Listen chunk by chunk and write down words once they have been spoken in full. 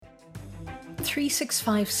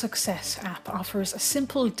365 Success app offers a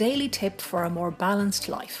simple daily tip for a more balanced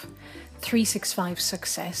life. 365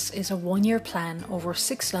 Success is a one-year plan over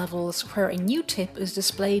 6 levels where a new tip is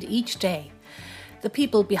displayed each day. The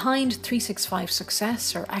people behind 365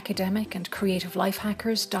 Success are academic and creative life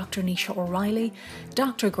hackers Dr. Nisha O'Reilly,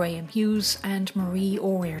 Dr. Graham Hughes and Marie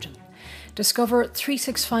O'Riordan. Discover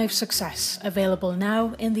 365 Success, available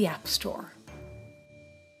now in the App Store.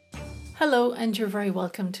 Hello, and you're very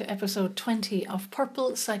welcome to episode 20 of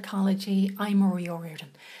Purple Psychology. I'm Marie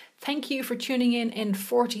O'Riordan. Thank you for tuning in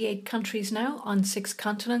 48 countries now on 6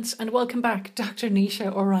 continents, and welcome back, Dr.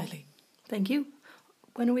 Nisha O'Reilly. Thank you.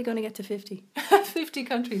 When are we going to get to 50? 50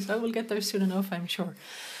 countries. I will get there soon enough, I'm sure.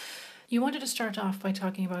 You wanted to start off by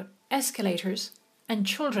talking about escalators and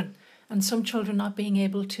children, and some children not being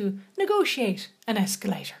able to negotiate an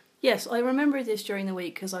escalator. Yes, I remember this during the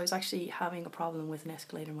week because I was actually having a problem with an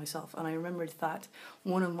escalator myself, and I remembered that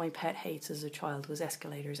one of my pet hates as a child was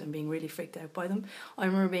escalators and being really freaked out by them. I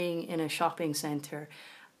remember being in a shopping centre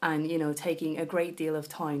and, taking a great deal of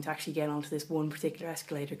time to actually get onto this one particular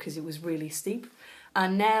escalator because it was really steep.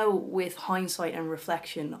 And now, with hindsight and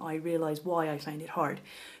reflection, I realise why I found it hard.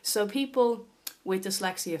 So people with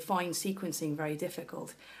dyslexia find sequencing very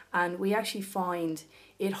difficult, and we actually find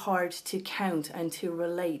it hard to count and to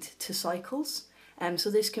relate to cycles.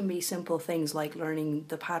 So this can be simple things like learning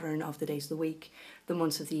the pattern of the days of the week, the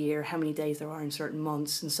months of the year, how many days there are in certain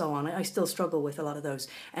months, and so on. I still struggle with a lot of those.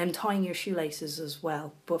 And tying your shoelaces as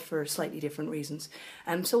well, but for slightly different reasons.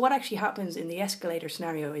 So what actually happens in the escalator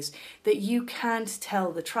scenario is that you can't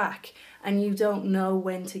tell the track and you don't know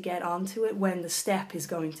when to get onto it, when the step is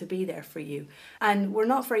going to be there for you. And we're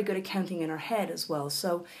not very good at counting in our head as well.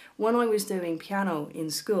 So when I was doing piano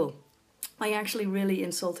in school, I actually really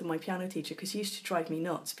insulted my piano teacher because she used to drive me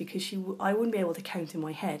nuts because I wouldn't be able to count in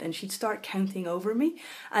my head, and she'd start counting over me.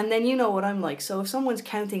 And then you know what I'm like. So if someone's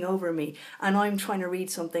counting over me and I'm trying to read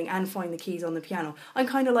something and find the keys on the piano, I'm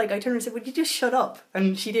kind of like, I turned and said, would you just shut up?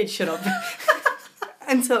 And she did shut up.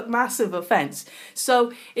 And took massive offence.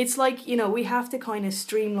 So it's like, we have to kind of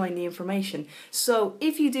streamline the information. So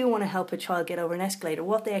if you do want to help a child get over an escalator,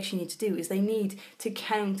 what they actually need to do is they need to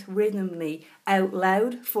count rhythmically out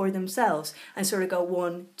loud for themselves and sort of go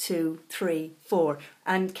 1, 2, 3, 4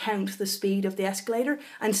 and count the speed of the escalator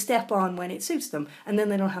and step on when it suits them. And then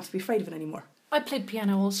they don't have to be afraid of it anymore. I played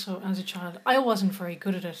piano also as a child. I wasn't very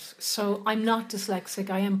good at it, so I'm not dyslexic.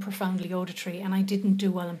 I am profoundly auditory, and I didn't do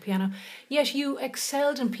well in piano. Yet you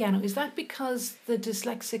excelled in piano. Is that because the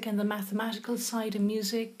dyslexic and the mathematical side of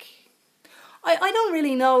music? I don't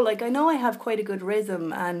really know. I know I have quite a good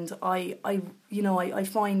rhythm, and I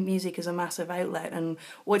find music as a massive outlet. And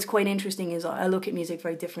what's quite interesting is I look at music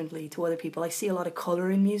very differently to other people. I see a lot of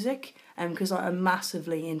colour in music, because I'm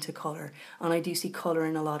massively into colour, and I do see colour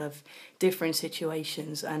in a lot of different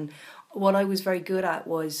situations. And what I was very good at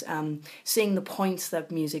was seeing the points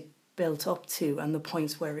that music built up to and the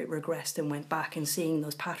points where it regressed and went back, and seeing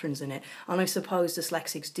those patterns in it. And I suppose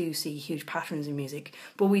dyslexics do see huge patterns in music,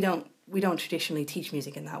 but we don't traditionally teach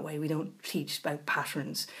music in that way. We don't teach about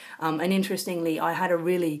patterns. And interestingly, I had a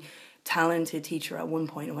really talented teacher at one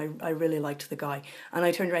point, and I really liked the guy, and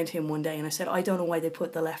I turned around to him one day and I said, I don't know why they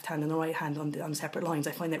put the left hand and the right hand on separate lines.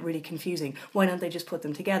 I find that really confusing. Why don't they just put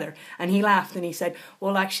them together? And he laughed and he said,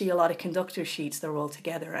 well, actually a lot of conductor sheets, they're all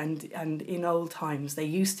together, and in old times they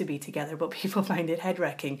used to be together, but people find it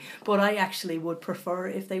head-wrecking. But I actually would prefer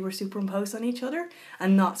if they were superimposed on each other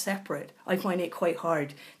and not separate. I find it quite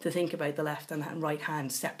hard to think about the left and right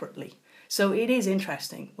hand separately. So it is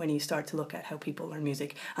interesting when you start to look at how people learn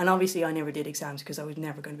music. And obviously I never did exams because I was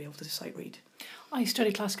never going to be able to sight read. I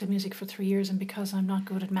studied classical music for 3 years, and because I'm not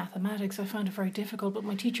good at mathematics, I found it very difficult. But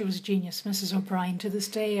my teacher was a genius, Mrs. O'Brien. To this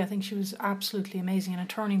day, I think she was absolutely amazing and a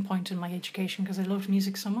turning point in my education because I loved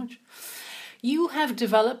music so much. You have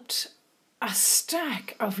developed a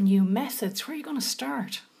stack of new methods. Where are you going to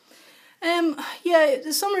start?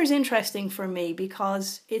 The summer is interesting for me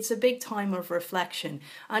because it's a big time of reflection,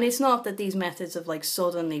 and it's not that these methods have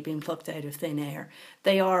suddenly been plucked out of thin air.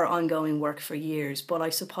 They are ongoing work for years, but I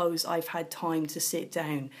suppose I've had time to sit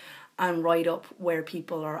down and write up where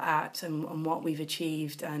people are at and what we've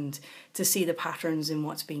achieved, and to see the patterns in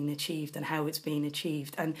what's being achieved and how it's being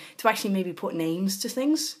achieved, and to actually maybe put names to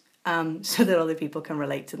things. So that other people can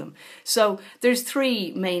relate to them. So there's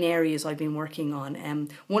 3 main areas I've been working on.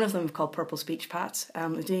 One of them is called Purple Speech Paths.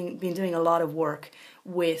 I've been doing a lot of work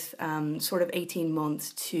with sort of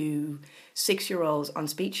 18-month to 6-year-olds on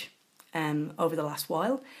speech over the last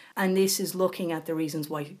while. And this is looking at the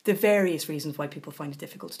various reasons why people find it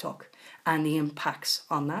difficult to talk and the impacts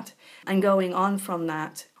on that. And going on from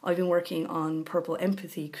that, I've been working on purple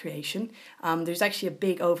empathy creation. There's actually a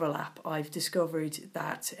big overlap. I've discovered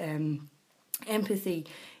that empathy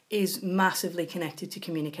is massively connected to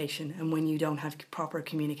communication, and when you don't have proper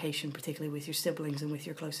communication, particularly with your siblings and with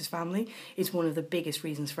your closest family, it's one of the biggest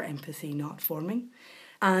reasons for empathy not forming.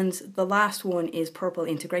 And the last one is purple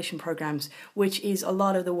integration programs, which is a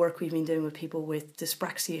lot of the work we've been doing with people with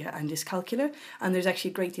dyspraxia and dyscalculia, and there's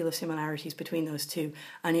actually a great deal of similarities between those two,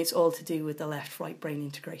 and it's all to do with the left-right brain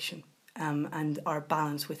integration. And our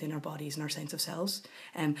balance within our bodies and our sense of selves,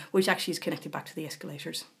 which actually is connected back to the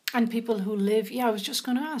escalators. And people who live, I was just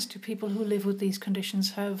going to ask, do people who live with these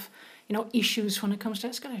conditions have, issues when it comes to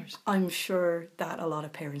escalators? I'm sure that a lot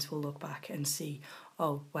of parents will look back and see,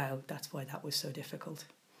 oh, wow, that's why that was so difficult.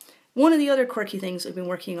 One of the other quirky things I've been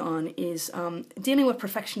working on is dealing with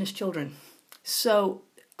perfectionist children. So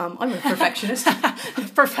I'm a perfectionist.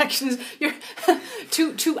 Perfectionist. You're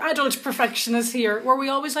two adult perfectionists here. Were we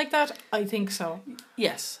always like that? I think so.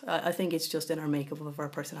 Yes, I think it's just in our makeup of our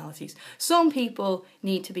personalities. Some people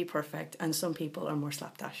need to be perfect and some people are more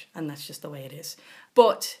slapdash, and that's just the way it is.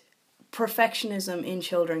 But perfectionism in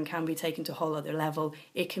children can be taken to a whole other level.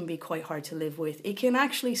 It can be quite hard to live with. It can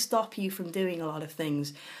actually stop you from doing a lot of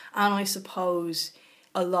things. And I suppose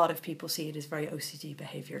a lot of people see it as very OCD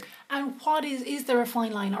behaviour. And what is there a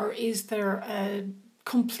fine line, or is there a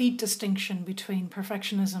complete distinction between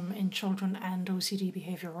perfectionism in children and OCD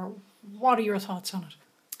behaviour? Or what are your thoughts on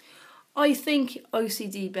it? I think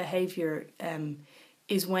OCD behaviour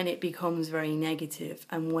is when it becomes very negative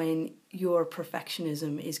and when your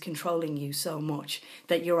perfectionism is controlling you so much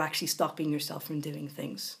that you're actually stopping yourself from doing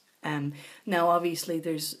things. Now, obviously,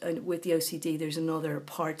 with the OCD, there's another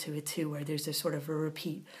part to it too, where there's a sort of a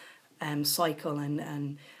repeat cycle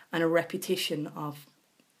and a repetition of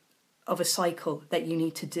a cycle that you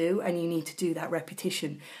need to do, and you need to do that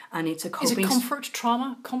repetition, and it's a coping. Is it comfort,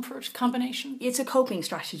 trauma, comfort combination? It's a coping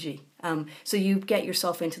strategy. So you get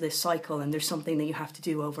yourself into this cycle, and there's something that you have to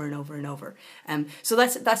do over and over and over. So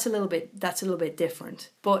that's a little bit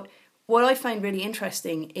different. But what I find really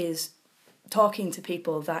interesting is talking to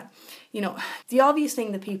people that, the obvious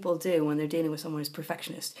thing that people do when they're dealing with someone who's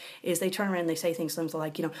perfectionist is they turn around and they say things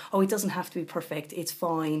like, oh, it doesn't have to be perfect, it's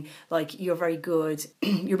fine, like, you're very good,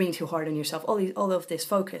 you're being too hard on yourself, all of this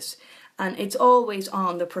focus. And it's always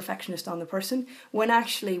on the perfectionist, on the person, when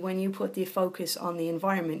actually when you put the focus on the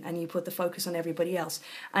environment and you put the focus on everybody else,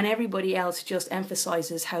 and everybody else just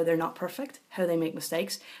emphasises how they're not perfect, how they make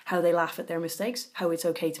mistakes, how they laugh at their mistakes, how it's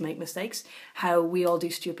okay to make mistakes, how we all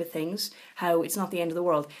do stupid things, how it's not the end of the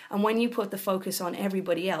world. And when you put the focus on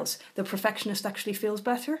everybody else, the perfectionist actually feels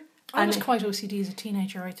better. I was quite OCD as a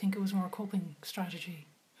teenager. I think it was more a coping strategy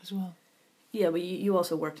as well. Yeah, but you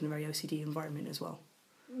also worked in a very OCD environment as well.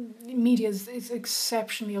 Media is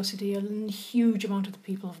exceptionally OCD. A huge amount of the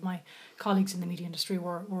people of my colleagues in the media industry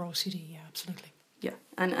were OCD. Yeah, absolutely. Yeah,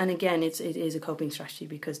 and again, it is a coping strategy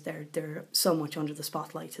because they're so much under the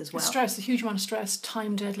spotlight as well. Stress, a huge amount of stress,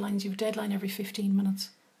 time deadlines. You have a deadline every 15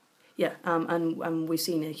 minutes. Yeah, and we've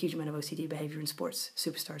seen a huge amount of OCD behaviour in sports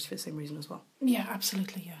superstars for the same reason as well. Yeah,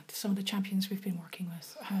 absolutely. Yeah, some of the champions we've been working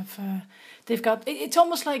with have they've got. It's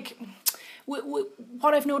almost like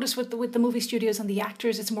what I've noticed with the movie studios and the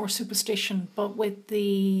actors, it's more superstition, but with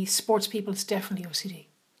the sports people, it's definitely OCD.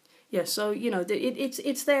 Yeah, so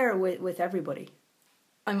it's there with everybody.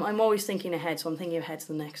 I'm always thinking ahead, so I'm thinking ahead to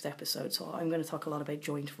the next episode. So I'm going to talk a lot about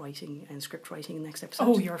joint writing and script writing in the next episode.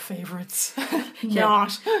 Oh, your favourites.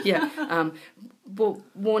 Not. Yeah.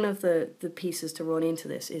 But one of the pieces to run into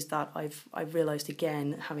this is that I've realised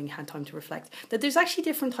again, having had time to reflect, that there's actually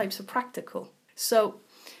different types of practical. So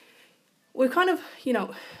we're kind of,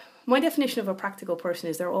 my definition of a practical person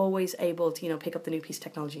is they're always able to, pick up the new piece of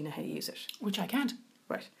technology and know how to use it. Which I can't.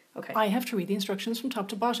 Right. Okay. I have to read the instructions from top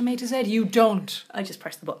to bottom, A to Z. You don't. I just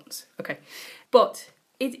press the buttons. Okay. But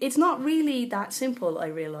it's not really that simple, I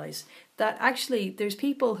realise. That actually there's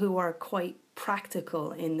people who are quite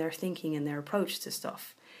practical in their thinking and their approach to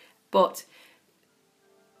stuff. But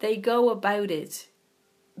they go about it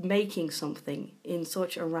making something in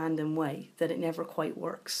such a random way that it never quite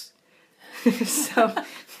works.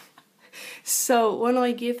 So when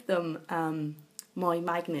I give them my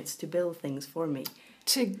magnets to build things for me.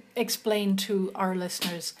 To explain to our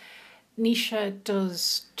listeners, Nisha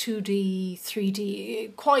does 2D,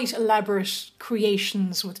 3D, quite elaborate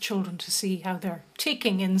creations with children to see how they're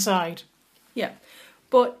ticking inside. Yeah,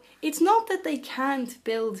 but it's not that they can't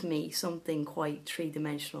build me something quite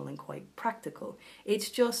three-dimensional and quite practical. It's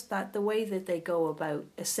just that the way that they go about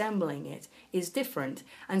assembling it is different,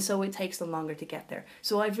 and so it takes them longer to get there.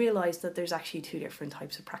 So I've realised that there's actually two different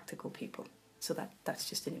types of practical people. So that's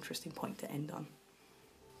just an interesting point to end on.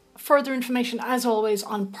 Further information, as always,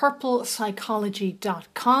 on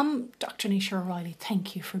purplepsychology.com. Dr. Nisha O'Reilly,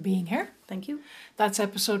 thank you for being here. Thank you. That's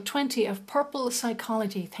episode 20 of Purple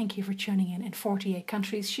Psychology. Thank you for tuning in 48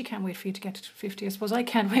 countries. She can't wait for you to get to 50. I suppose I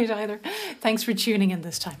can't wait either. Thanks for tuning in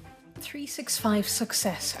this time. 365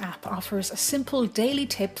 Success app offers a simple daily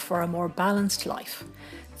tip for a more balanced life.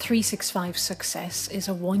 365 Success is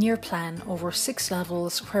a one-year plan over 6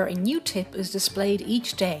 levels where a new tip is displayed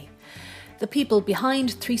each day. The people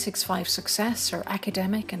behind 365 Success are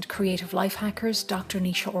academic and creative life hackers Dr.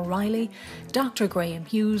 Nisha O'Reilly, Dr. Graham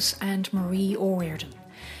Hughes and Marie O'Riordan.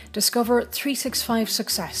 Discover 365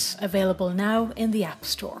 Success, available now in the App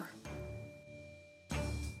Store.